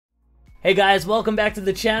Hey guys, welcome back to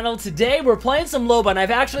the channel. Today we're playing some LOBA, and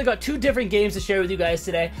I've actually got two different games to share with you guys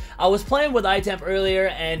today. I was playing with iTemp earlier,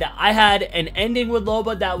 and I had an ending with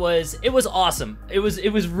LOBA that was awesome. It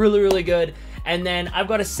was really good. And then I've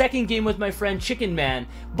got a second game with my friend Chicken Man,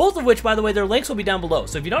 both of which, by the way, their links will be down below.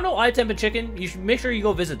 So if you don't know iTemp and Chicken, you should make sure you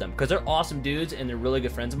go visit them, because they're awesome dudes and they're really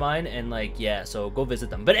good friends of mine, and like, yeah, so go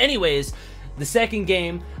visit them. But anyways, the second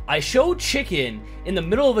game, I showed Chicken in the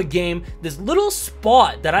middle of a game this little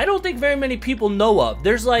spot that I don't think very many people know of.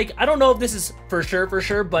 There's like, I don't know if this is for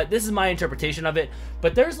sure, but this is my interpretation of it.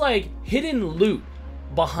 But there's like hidden loot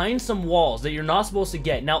behind some walls that you're not supposed to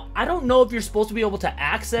get. Now, I don't know if you're supposed to be able to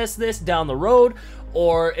access this down the road,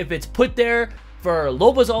 or if it's put there for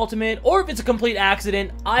LOBA's ultimate, or if it's a complete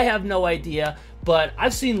accident. I have no idea. But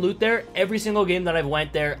I've seen loot there every single game that I've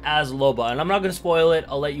went there as LOBA, and I'm not going to spoil it.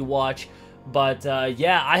 I'll let you watch. But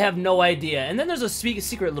yeah, I have no idea. And then there's a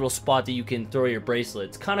secret little spot that you can throw your bracelet.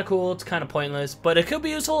 It's kind of cool. It's kind of pointless, but it could be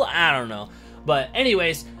useful. I don't know. But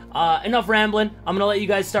anyways, enough rambling. I'm gonna let you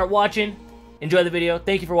guys start watching. Enjoy the video.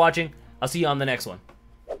 Thank you for watching. I'll see you on the next one.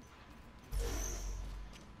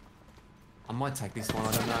 I might take this one.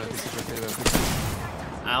 I don't know if this is a bit of a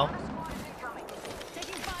good... Ow.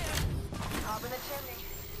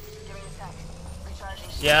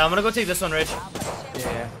 Yeah, I'm gonna go take this one, Rich.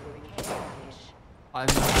 Yeah. I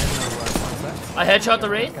have no words left. I headshot the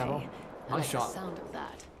Wraith. Nice shot. I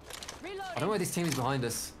don't know where this team is behind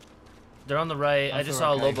us. They're on the right. I just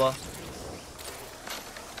saw a LOBA.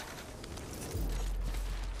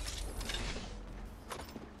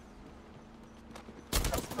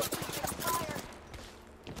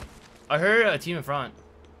 I heard a team in front.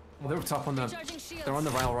 Well, they're top on the... They're on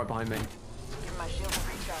the rail right behind me.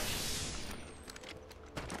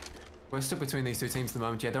 We're stuck between these two teams at the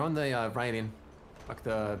moment. Yeah, they're on the railing. Like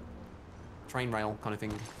the train rail kind of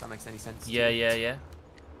thing, if that makes any sense. Yeah.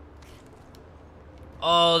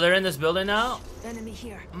 Oh, they're in this building now? Enemy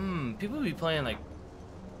here. People be playing like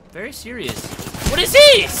very serious. What is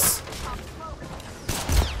this?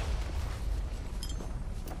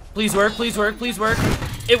 Please work, please work, please work.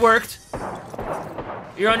 It worked.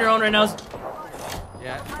 You're on your own right now.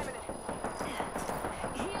 Yeah.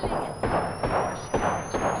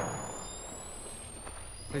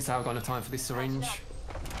 At least I haven't got enough time for this syringe.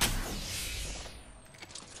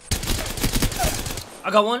 I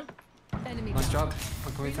got one. Nice job.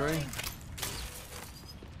 I'm coming through.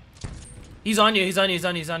 He's on you, he's on you.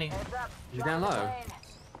 You're down low.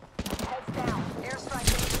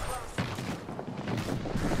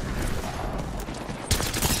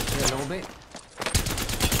 Yeah, a little bit.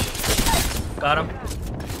 Got him.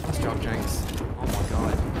 Nice job, Janks. Oh my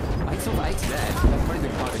god. I saw the 80 there. That's probably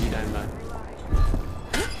the part of you down low.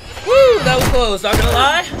 Woo, that was close, not gonna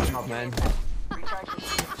lie. Good job, man.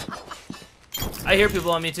 I hear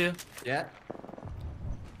people on me too. Yeah.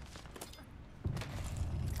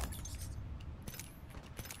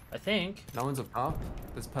 I think. No one's up top.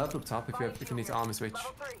 There's purple up top if you need to armor switch.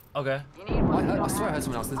 Okay. I swear I heard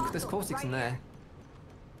someone else. There's caustics in there.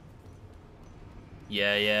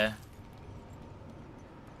 Yeah.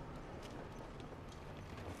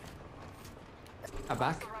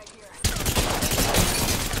 Back.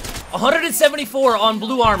 174 on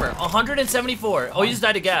blue armor. 174. Oh, he just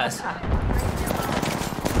died of gas.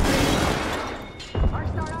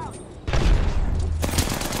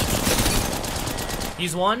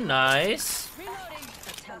 He's one. Nice.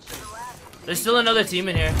 There's still another team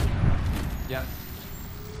in here. Yeah.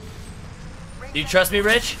 Do you trust me,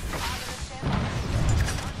 Rich?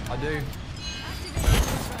 I do.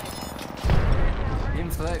 In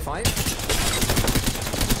for that fight.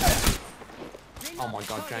 Oh my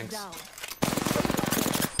god, Janks.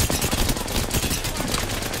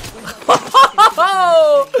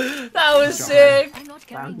 That was sick.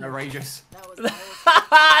 Outrageous.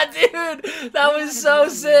 Dude, that was so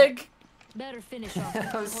sick. Better finish off.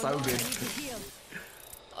 That was so good.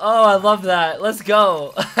 Oh, I love that. Let's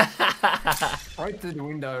go. Right through the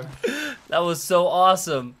window. That was so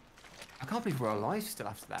awesome. I can't believe we're alive still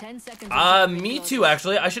after that. 10 seconds. Me too,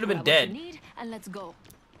 actually. I should have been dead. And let's go.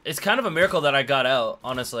 It's kind of a miracle that I got out,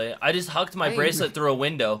 honestly. I just hucked my bracelet through a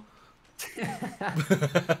window.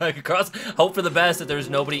 Hope for the best that there's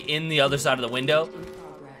nobody in the other side of the window.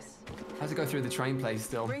 How's it go through the train place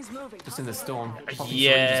still? Just in the storm.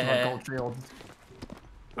 Yeah.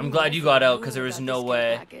 I'm glad you got out, because there was no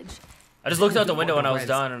way. I just looked out the window when I was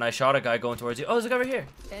done, and I shot a guy going towards you. Oh, there's a guy right here.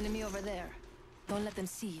 Enemy over there. Don't let them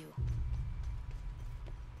see you.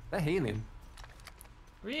 They're healing.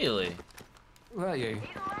 Really? Where are you?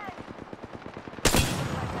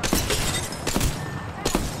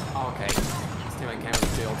 Oh, okay. This teammate came on the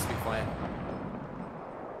field, to be fair.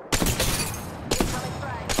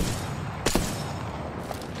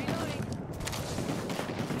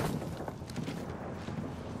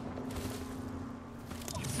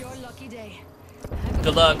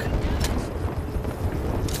 Good luck.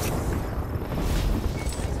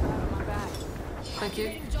 Thank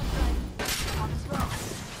you.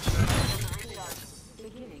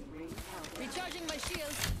 Recharging my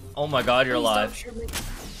shields. Oh my god, you're alive.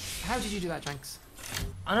 How did you do that, Janks?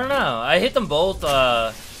 I don't know. I hit them both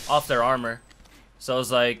off their armor. So I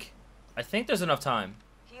was like, I think there's enough time.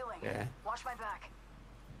 Healing. Yeah. Watch my back.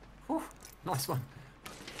 Whew, nice one.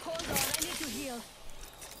 Hold on, I need to heal.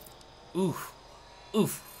 Oof.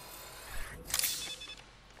 Oof.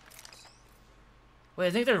 Wait, I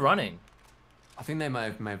think they're running. I think they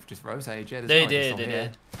may have just rotated. Yeah, They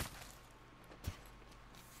did.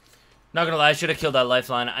 Not gonna lie, I should have killed that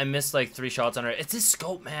lifeline. I missed like 3 shots on her. It's this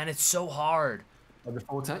scope, man. It's so hard.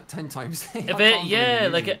 Before 10 times. If it, yeah,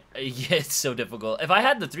 like yeah, it's so difficult. If I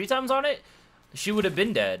had the 3 times on it, she would have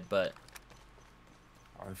been dead. But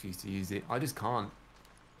I refuse to use it. I just can't.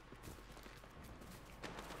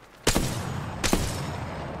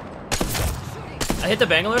 I hit the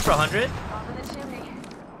Bangalore for 100. Top of the chimney.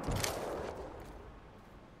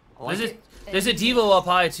 I like There's a Devo up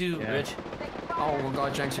high too, Yeah. Rich. Oh my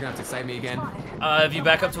god, Janks, you're gonna have to save me again. If you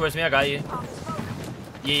back up towards me, I got you.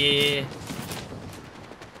 Yeah.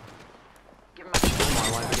 Give him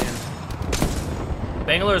I'm alive again.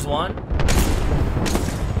 Bangalore's 1. My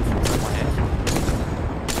head.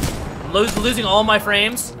 I'm losing all my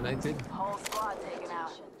frames. Eliminated. a whole squad taken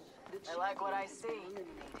out. I like what I see.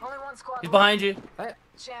 Only one squad. He's behind you. Hey,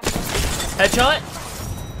 Champion. Headshot.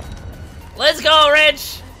 Let's go,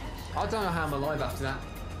 Rich. I don't know how I'm alive after that.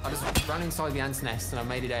 I just ran inside the ant's nest and I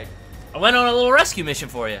made it out. I went on a little rescue mission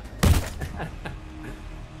for you.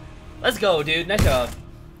 Let's go, dude. Nice job.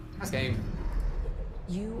 Nice game.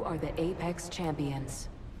 You are the Apex champions.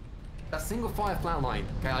 That single fire flatline.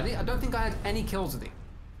 Okay, I don't think I had any kills with it,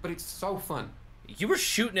 but it's so fun. You were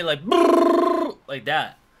shooting it like like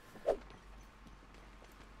that.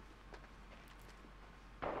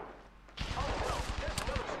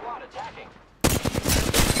 Squad attacking.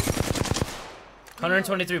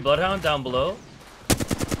 123 Bloodhound down below.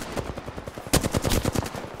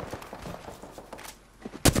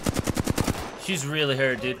 She's really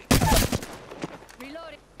hurt, dude.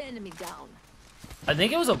 Reloading. Enemy down. I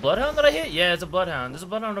think it was a Bloodhound that I hit. Yeah, it's a Bloodhound. There's a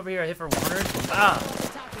Bloodhound over here. I hit for 100. Ah,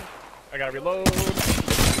 Attacking. I gotta reload.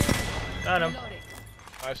 got him. Reloading.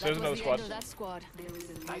 Nice, That there's was another the squad. end of that squad.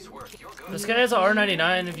 Nice work. You're good. This guy has a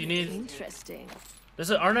R99 if you need. Interesting.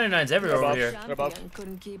 There's R99s everywhere over Above. here. They're above. Champion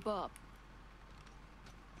couldn't keep up.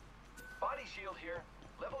 Body shield here.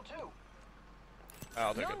 Level 2.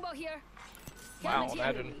 I'll take it. Longbow here. Wow, Helmet here.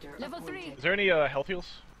 imagine. Level 3. Is there any health heals?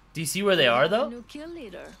 Do you see where they are though? New kill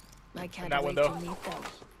leader. I can't that wait window? to meet them.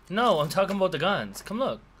 No, I'm talking about the guns. Come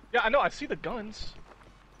look. Yeah, I know. I see the guns.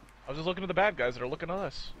 I was just looking at the bad guys that are looking at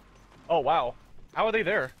us. Oh wow, how are they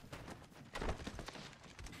there?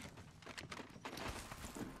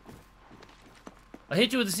 I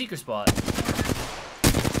hit you with a seeker spot.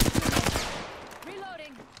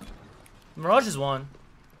 Reloading. Mirage is 1.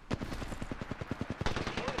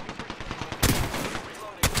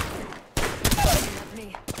 At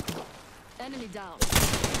me. Enemy down.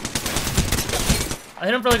 I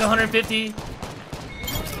hit him for like 150.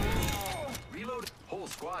 Reload. Whole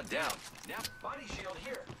squad down. Now body shield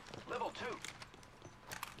here. Level 2.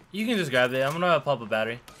 You can just grab it. I'm gonna pop a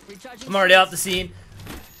battery. Recharging. I'm already off the scene.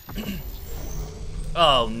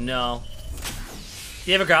 Oh no.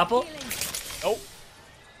 Do you have a grapple? Healing. Oh,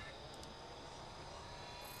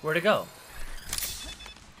 Where'd it go?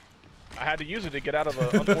 I had to use it to get out of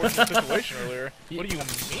an unfortunate situation earlier. What do you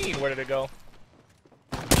mean? Where did it go?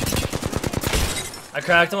 I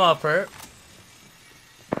cracked him off, perp.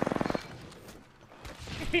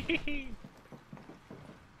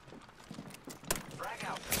 Frag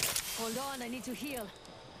out. Hold on, I need to heal.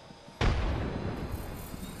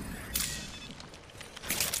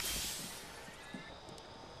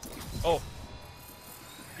 Oh,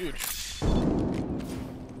 huge.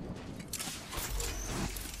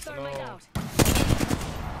 Thermite No. out.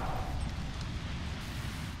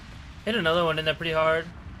 Hit another one in there pretty hard.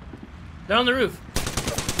 They're on the roof.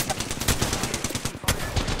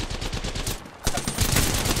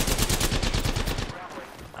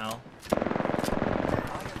 Ow.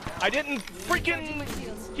 I didn't Recharging my freaking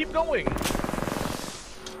shields. keep going.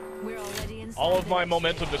 We're already inside. All of the my next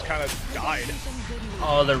momentum wave. just kind of died. Some good news.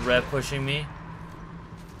 Oh, they're red pushing me.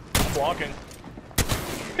 I'm blocking.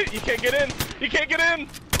 You can't get in. You can't get in.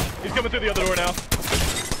 He's coming through the other door now.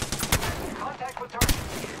 Contact with target.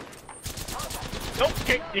 Nope,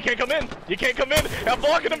 you can't come in. You can't come in. I'm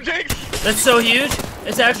blocking him, Jinx. That's so huge.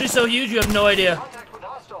 It's actually so huge. You have no idea. Contact with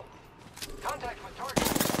hostile. Contact with target.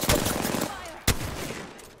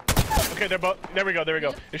 Okay, they're both. There we go. There we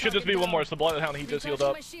go. It should just be one more. It's the bloodhound. He just healed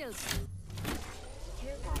up. My shields.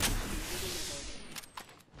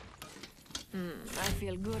 I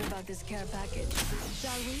feel good about this care package.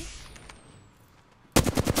 Shall we?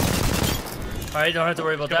 All right, don't have to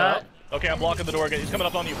worry about Coming that. up. Okay, I'm blocking the door again. He's coming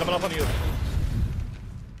up on you. Coming up on you.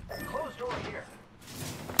 Closed door here.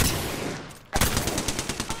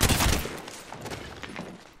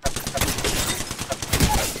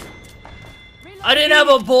 I didn't have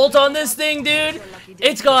a bolt on this thing, dude.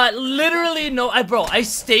 It's got literally no. I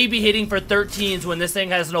stay be hitting for 13s when this thing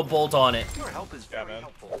has no bolt on it. Your help is very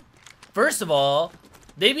helpful. First of all,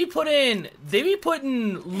 they be putting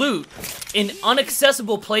loot in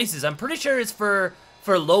inaccessible places. I'm pretty sure it's for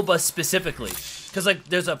LOBA specifically, cause like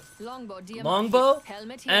there's a longbow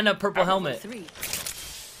and a purple helmet.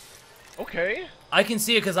 Okay. I can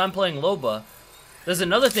see it cause I'm playing LOBA. There's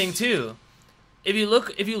another thing too. If you look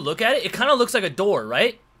at it, it kind of looks like a door,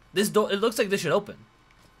 right? This door, it looks like this should open.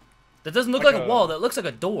 That doesn't look like a wall. That looks like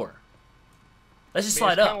a door. Let's just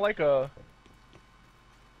slide it's up. Kind of like a.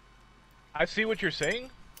 I see what you're saying.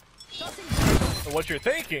 Or what you're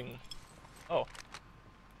thinking. Oh.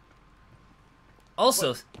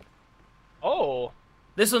 Also, Oh.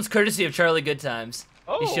 this one's courtesy of Charlie Goodtimes.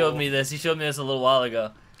 Oh. He showed me this. He showed me this a little while ago.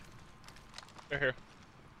 They're here.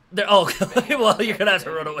 Oh, well, you're gonna have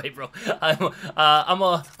to run away, bro. I'm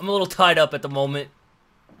a little tied up at the moment.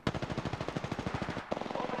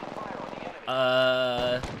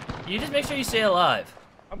 You just make sure you stay alive.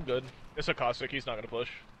 I'm good. It's a caustic. He's not gonna push.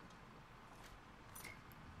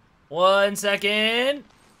 1 second.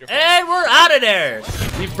 You're fine. And we're out of there.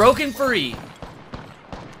 We've broken free.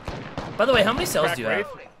 By the way, how many cells Crack do you have?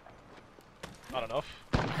 Wraith. Not enough.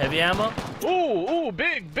 Heavy ammo? Ooh,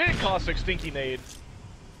 big caustic stinky nade.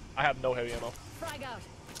 I have no heavy ammo. Frag out.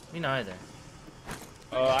 Me neither.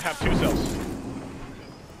 I have 2 cells.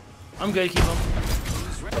 I'm good, keep them.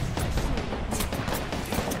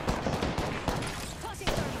 Tossing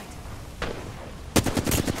thermite.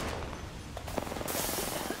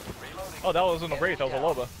 Oh, that wasn't a Wraith, that was a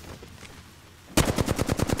LOBA.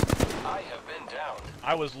 I have been down.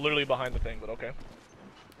 I was literally behind the thing, but okay.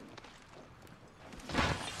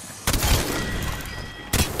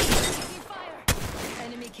 Taking fire.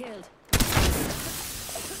 Enemy killed.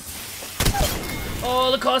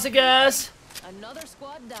 Oh, the caustic gas. Another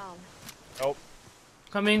squad down. Oh,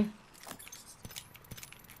 Coming.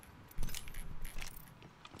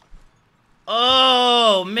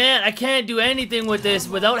 Oh, man, I can't do anything with this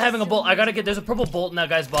without having a bolt. I gotta get, there's a purple bolt in that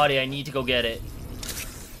guy's body. I need to go get it.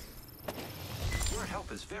 Your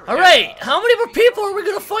help is very Alright, how many more people are we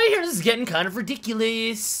gonna fight here? This is getting kind of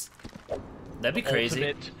ridiculous. That'd be crazy.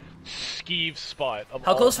 ultimate skeeve spot. Of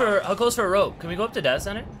How all close time. how close for a rope? Can we go up to data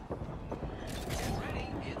center? ready.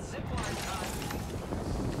 It's zipline time.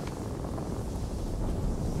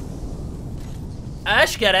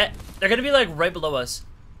 Ash, get it. They're gonna be like right below us.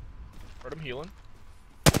 Heard him healing.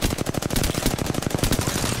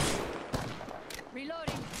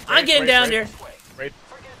 Reloading. I'm getting down there. Wraith.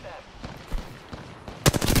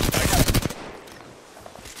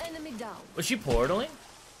 Enemy down. Was she portaling?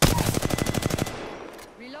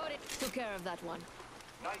 Reloading. Took care of that one.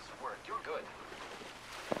 Nice work. You're good.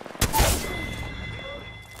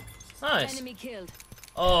 Nice. Enemy killed.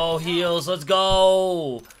 Oh, heals. Let's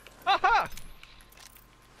go. Haha!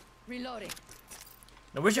 Reloading.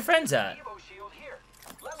 Now, where's your friends at? Evo shield here.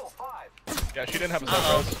 Level 5. Yeah, she didn't have a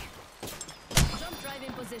Uh-oh. surprise. Jump drive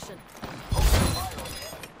in position.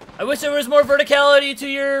 I wish there was more verticality to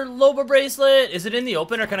your LOBA bracelet. Is it in the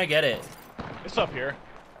open or can I get it? It's up here.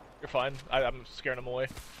 You're fine. I'm scaring him away.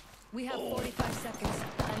 We have 45 seconds,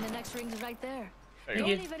 and the next ring's right there. There you Don't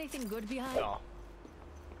go. leave anything good behind. No.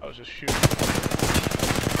 I was just shooting.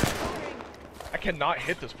 I cannot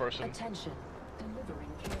hit this person. Attention. Delivering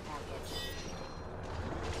care package.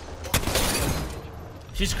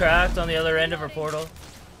 She's cracked on the other end of her portal.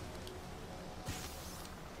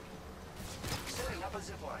 Setting up a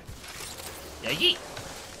zipline. Yeah, yeet.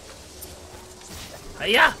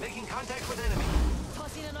 Hiya. Making contact with enemy.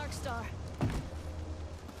 Tossing an arc star.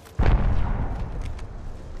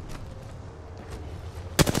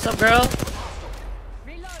 What's up, girl?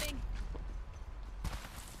 Reloading.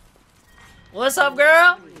 What's up,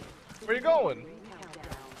 girl? Where you going?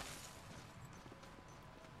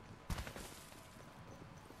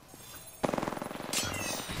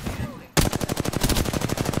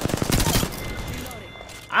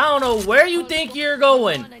 I don't know where you think you're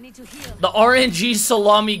going. I need to heal. The RNG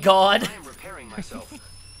salami god. I am repairing myself.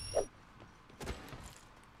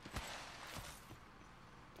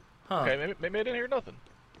 Huh. Okay, maybe I didn't hear nothing.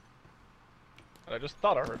 I just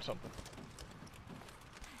thought I heard something.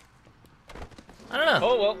 I don't know.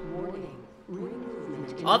 Oh well. Warning. Ring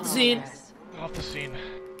movement in Off the scene. progress. Off the scene.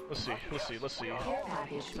 Let's see. Let's see. Let's see. Care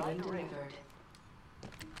package being delivered.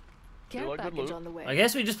 Care like good package loot. on the way. I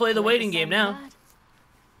guess we just play the Like waiting game sound of now. that?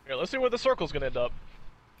 Here, let's see where the circle's gonna end up.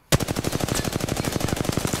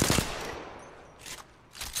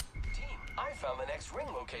 Team, I found the next ring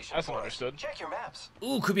location. That's for not us. understood. Check your maps.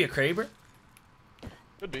 Ooh, could be a Kraber.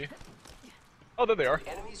 Could be. Oh, there they are.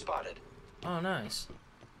 Enemy spotted. Oh, nice.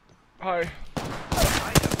 Hi. I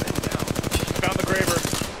have been down. Found the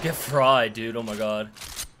Graver. Get fried, dude. Oh my god.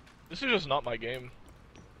 This is just not my game.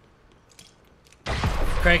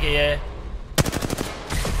 Crank it, yeah.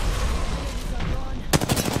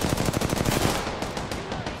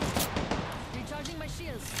 Recharging my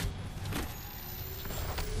shields.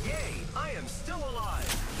 Yay! I am still alive.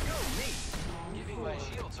 Go me. Giving my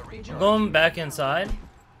shields a recharge. Going back inside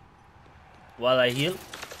while I heal.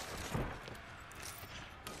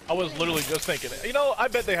 I was literally just thinking, you know, I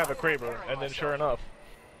bet they have a Kraber, and then sure enough,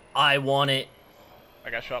 I want it. I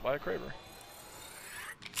got shot by a Kraber.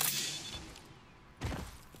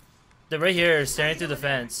 They're right here, staring through the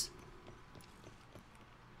fence.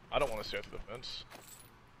 I don't want to stare through the fence.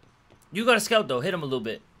 You got a scout though. Hit him a little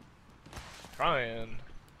bit. Trying.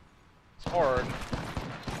 It's hard.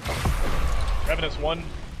 Revenant's one.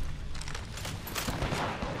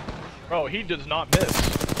 Bro, he does not miss.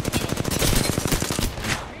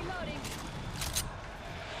 Reloading.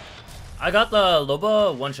 I got the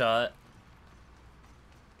LOBA one shot.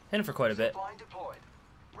 Hit him for quite a bit. Line deployed.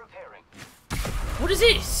 Repairing. What is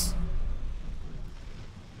this?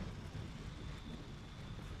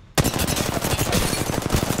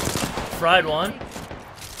 Fried one.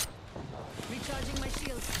 Recharging my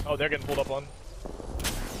shields. Oh, they're getting pulled up on.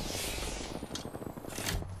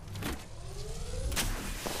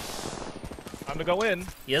 Time to go in.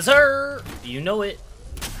 Yes, sir. You know it.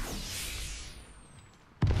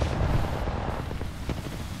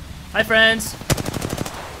 Hi, friends.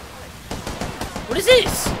 What is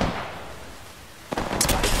this?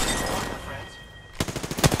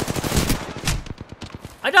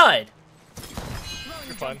 I died. Throwing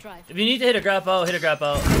You're a fine. jump drive. If you need to hit a grap out, hit a grap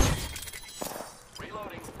out.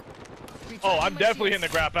 Reloading. Oh, Recharging I'm my definitely shields.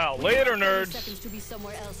 hitting the grap out. Later, 30 nerds. seconds to be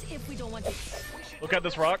somewhere else if we don't want to. Look at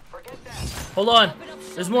this rock. Forget that. Hold on.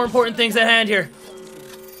 There's more important things at hand here.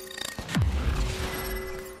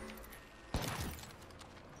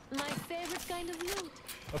 My favorite kind of loot.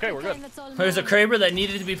 Okay, we're good. Kind that's all There's a mine. Kraber that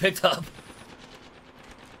needed to be picked up.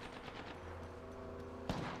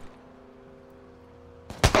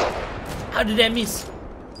 How did that miss?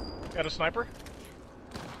 Got a sniper.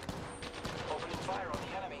 Opening fire on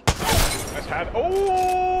the enemy. Nice hat.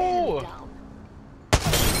 Oh! Down.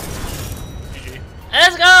 GG.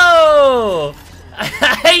 Let's go!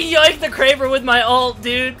 I yoinked the Kraber with my ult,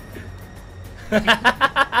 dude.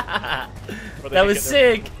 That was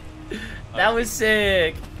sick. That was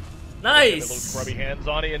sick. Little Nice. grubby hands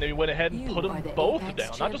on it, and then we went ahead and You put are them the both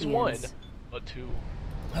Apex down. Not just one, champions. but two.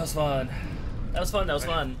 That was fun. That was fun. That was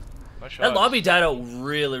fun. Nice That shots. lobby died out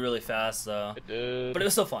really, really fast, though. It did. But it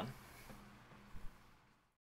was still fun.